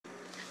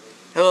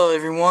Hello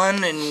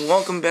everyone, and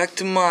welcome back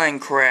to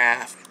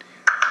Minecraft.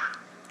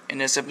 In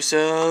this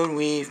episode,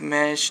 we've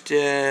managed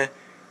to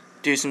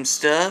do some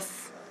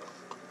stuff,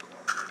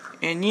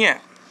 and yeah.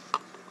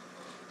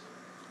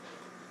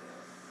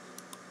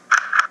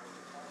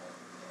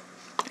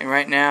 And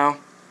right now,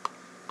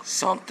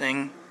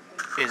 something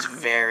is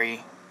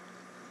very,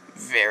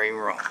 very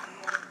wrong.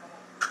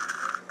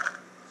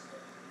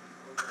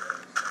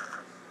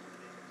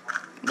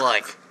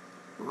 Like,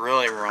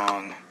 really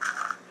wrong.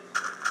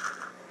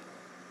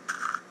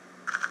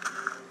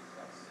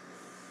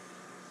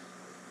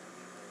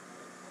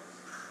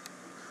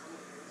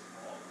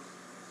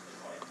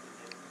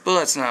 But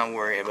let's not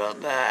worry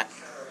about that.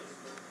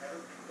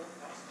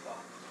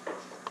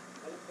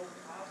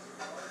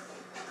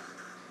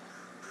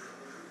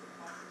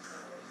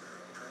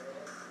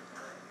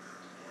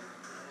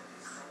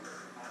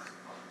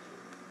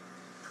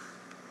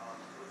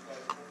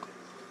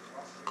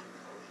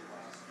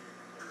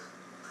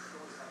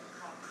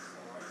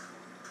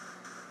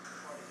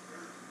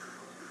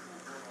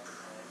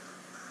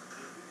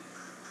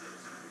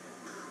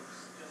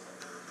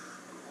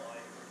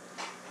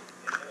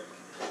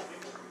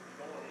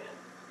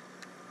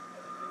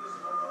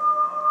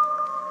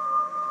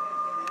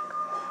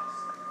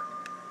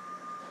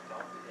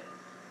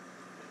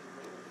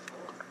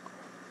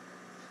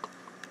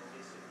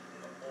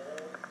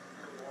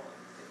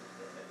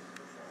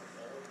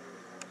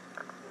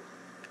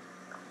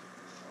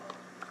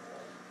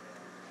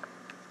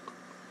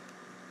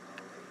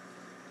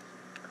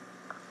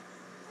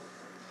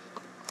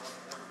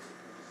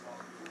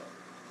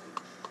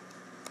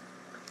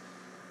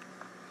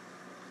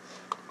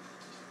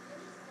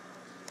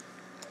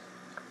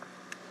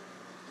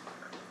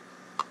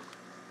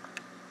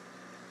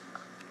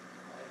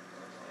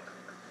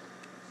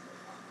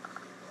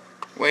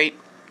 Wait.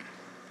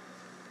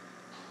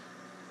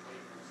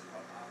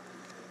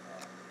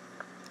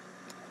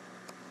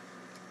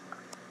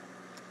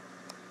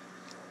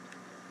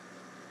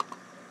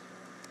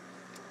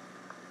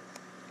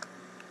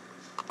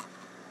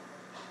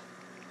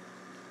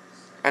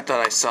 I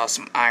thought I saw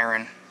some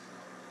iron.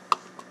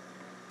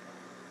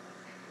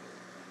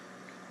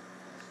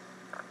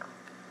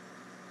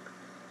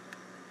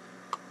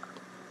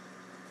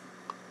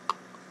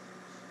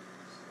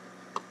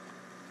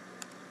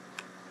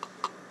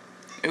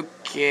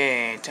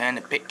 Okay, time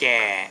to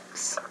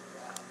pickaxe.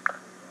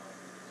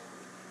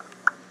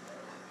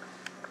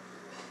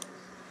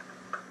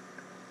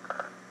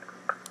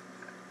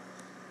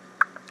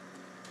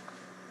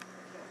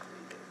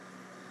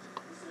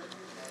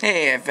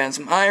 Hey, I found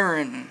some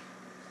iron.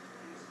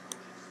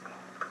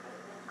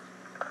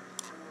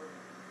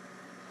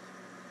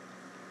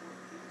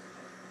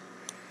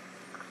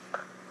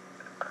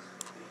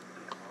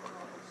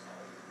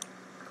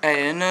 I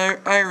had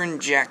another iron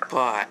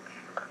jackpot.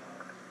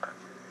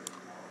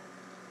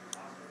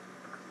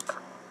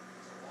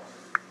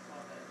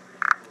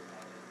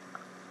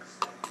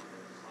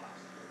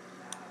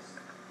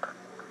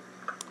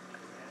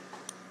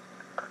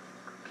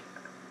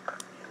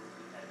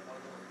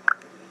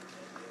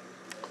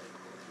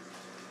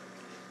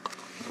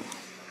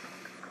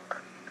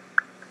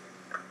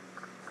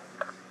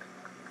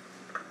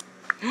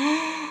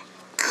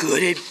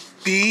 Could it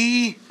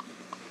be?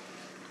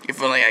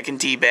 If only I can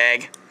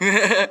teabag.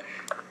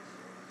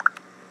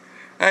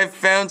 I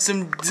found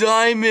some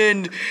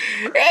diamond.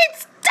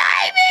 It's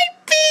diamond,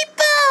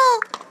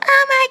 people!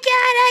 Oh my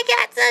god, I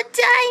got some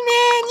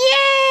diamond!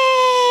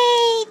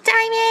 Yay!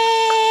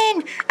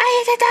 Diamond! I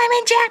hit a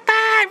diamond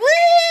jackpot!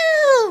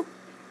 Woo!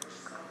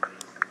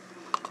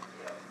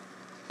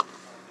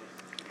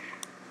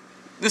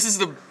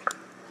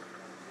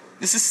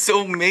 This is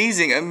so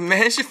amazing. I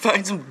managed to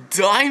find some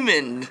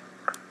diamond.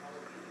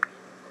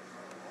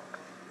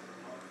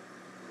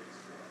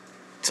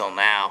 Till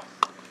now.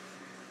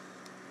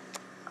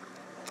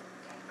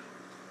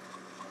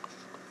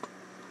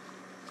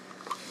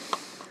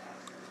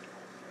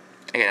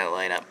 I gotta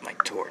light up my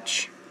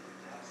torch.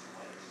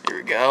 Here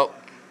we go.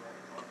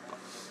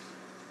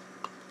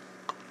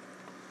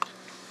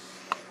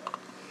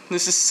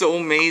 This is so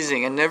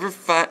amazing. I never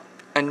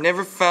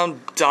found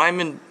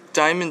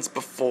diamonds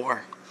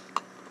before.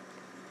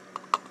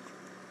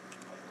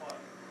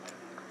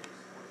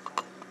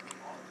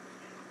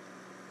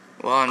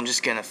 Well, I'm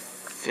just gonna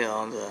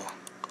fill the...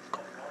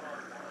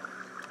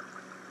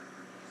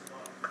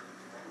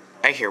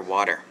 I hear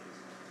water.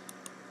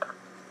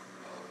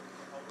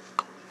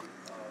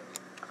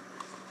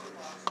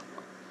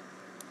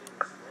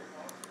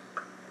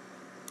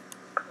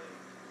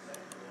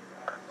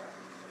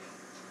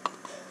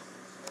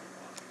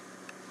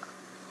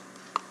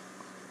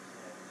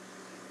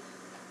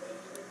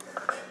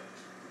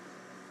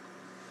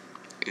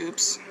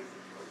 Oops.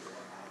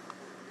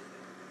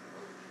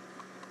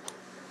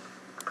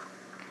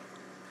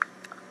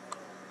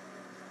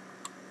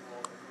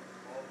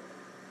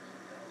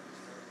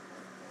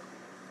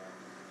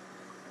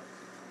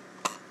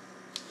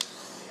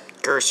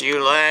 Curse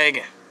you,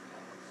 leg.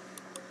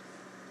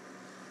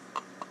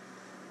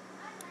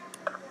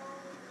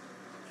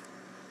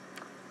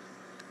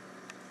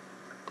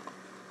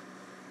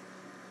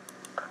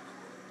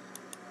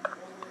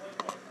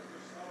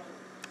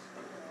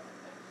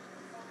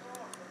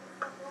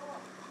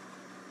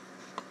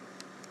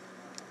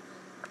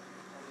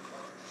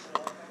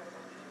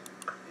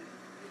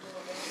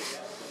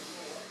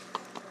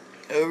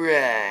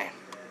 Alright.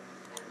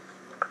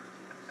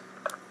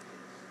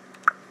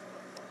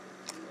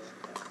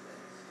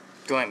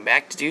 Going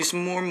back to do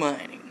some more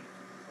mining.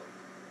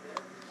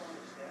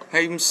 I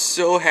am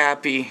so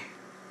happy.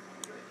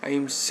 I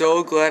am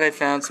so glad I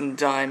found some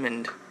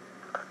diamond.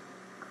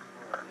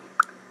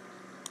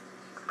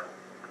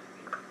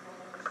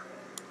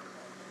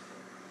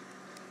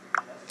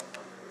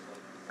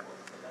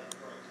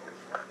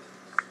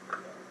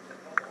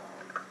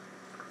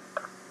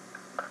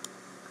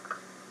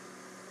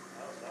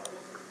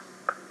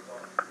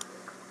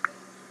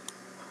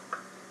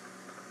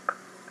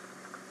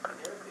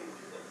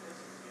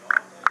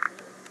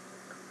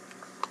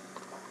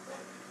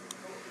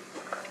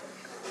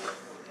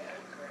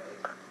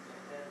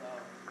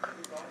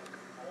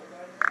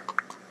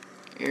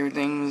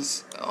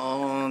 Everything's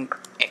all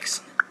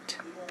excellent.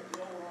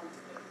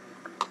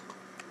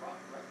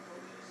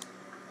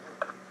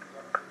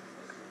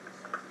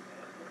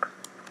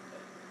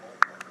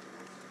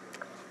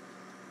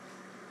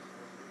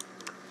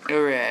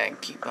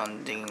 Alright, keep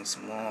on digging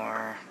some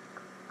more.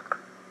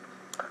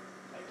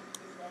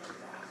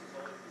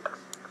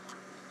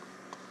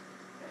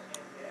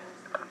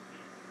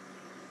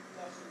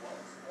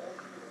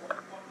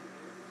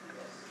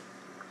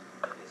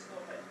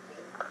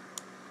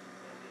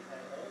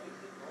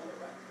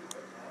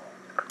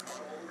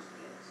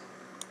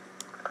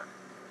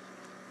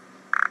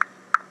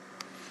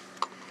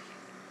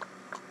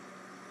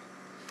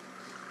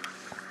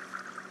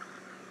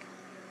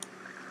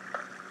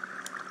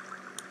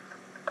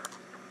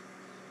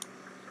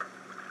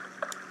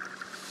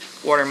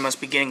 Water must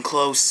be getting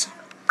close.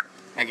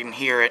 I can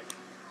hear it.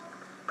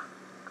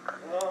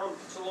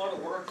 It's a lot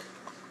of work.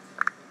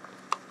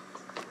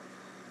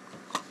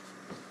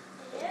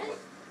 It is?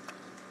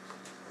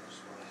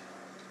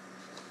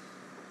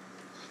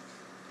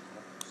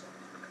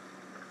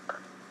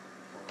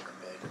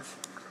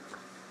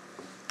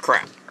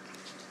 Crap.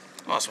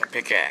 Lost my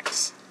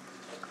pickaxe.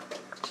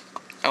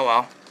 Oh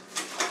well.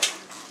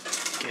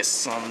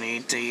 Guess I'll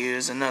need to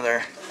use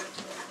another.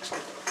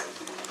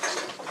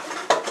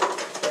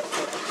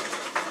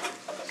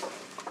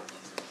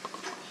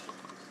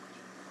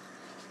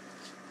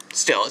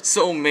 Still, it's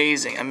so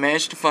amazing. I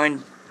managed to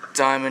find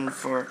diamond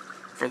for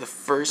the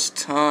first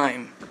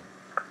time.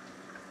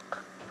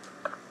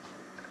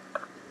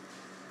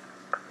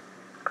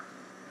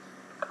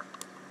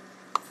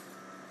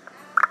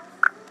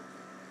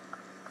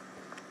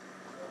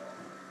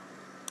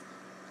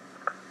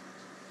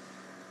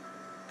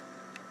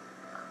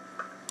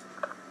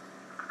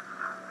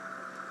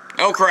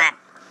 Oh crap!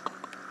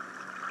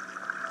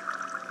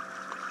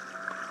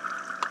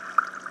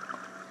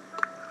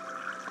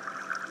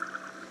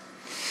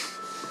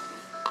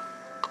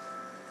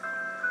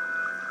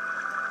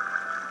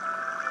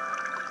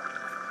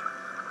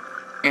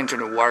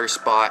 Entered a water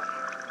spot.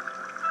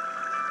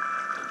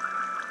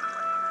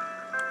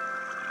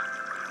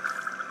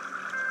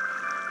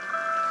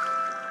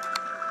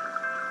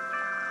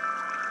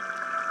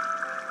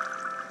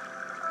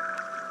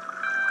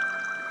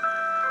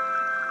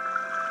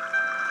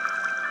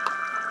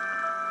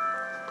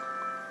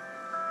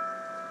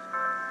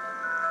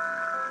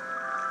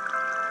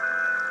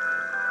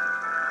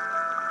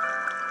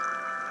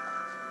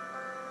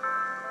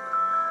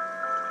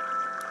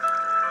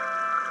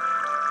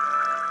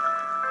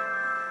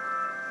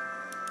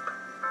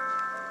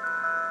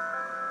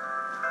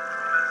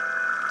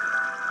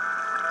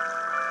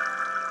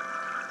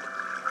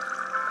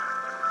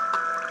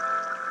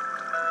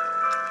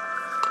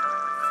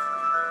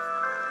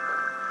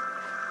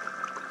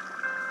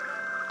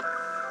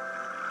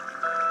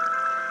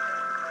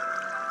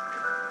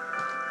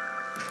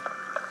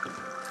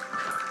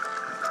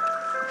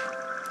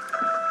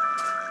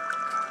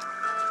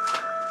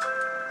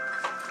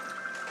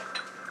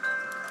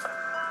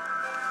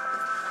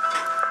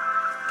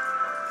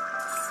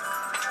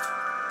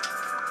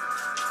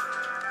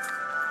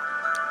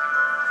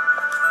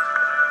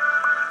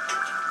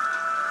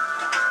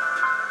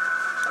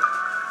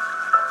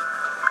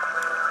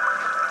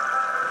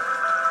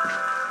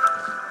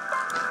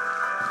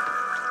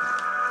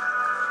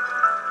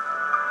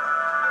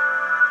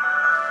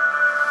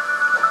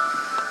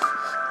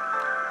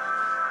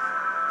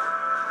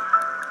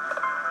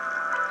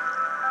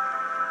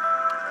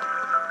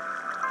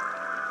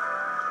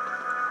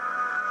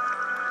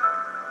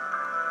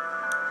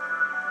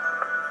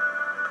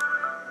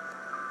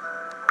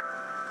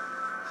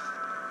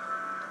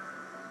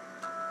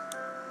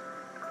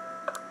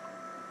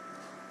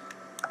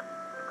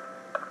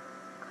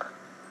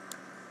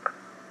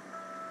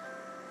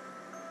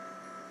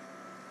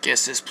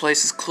 Guess this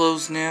place is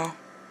closed now.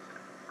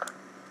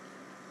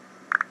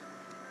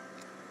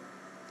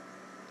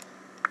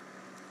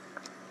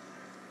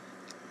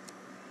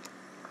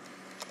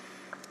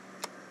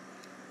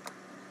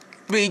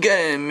 But you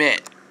gotta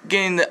admit,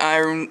 getting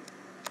iron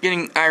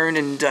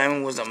and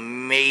diamond was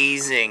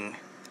amazing.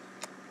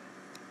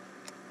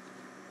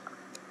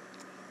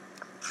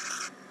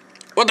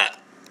 What the?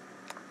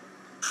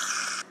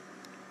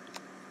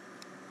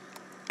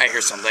 I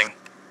hear something.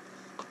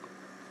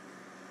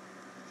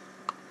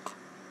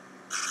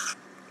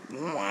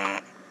 Wah.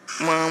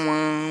 Wah,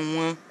 wah,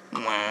 wah,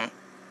 wah.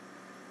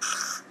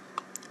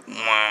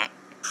 Wah.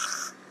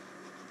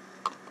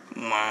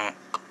 Wah,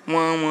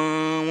 wah,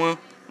 wah, wah.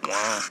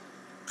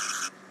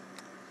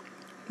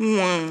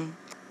 Wah.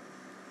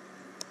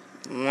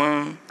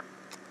 Wah.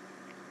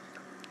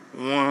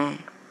 Wah.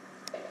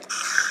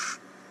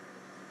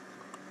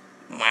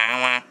 Wah,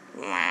 wah,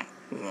 wah,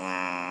 wah,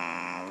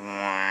 wah,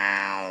 wah,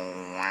 wah,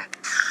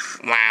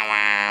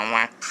 wah,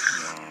 wah,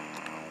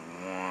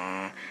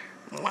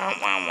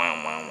 wah, wah,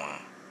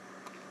 wah,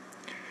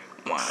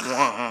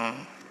 wah,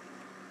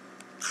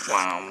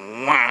 wah,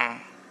 wah.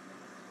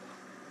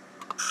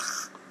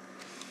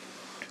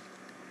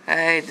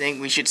 I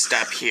think we should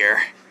stop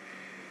here.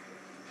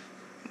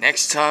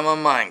 Next time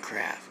on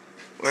Minecraft,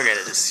 we're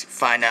gonna just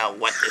find out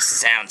what this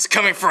sound's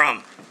coming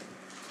from.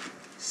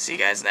 See you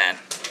guys then.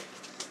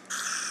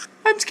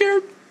 I'm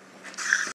scared.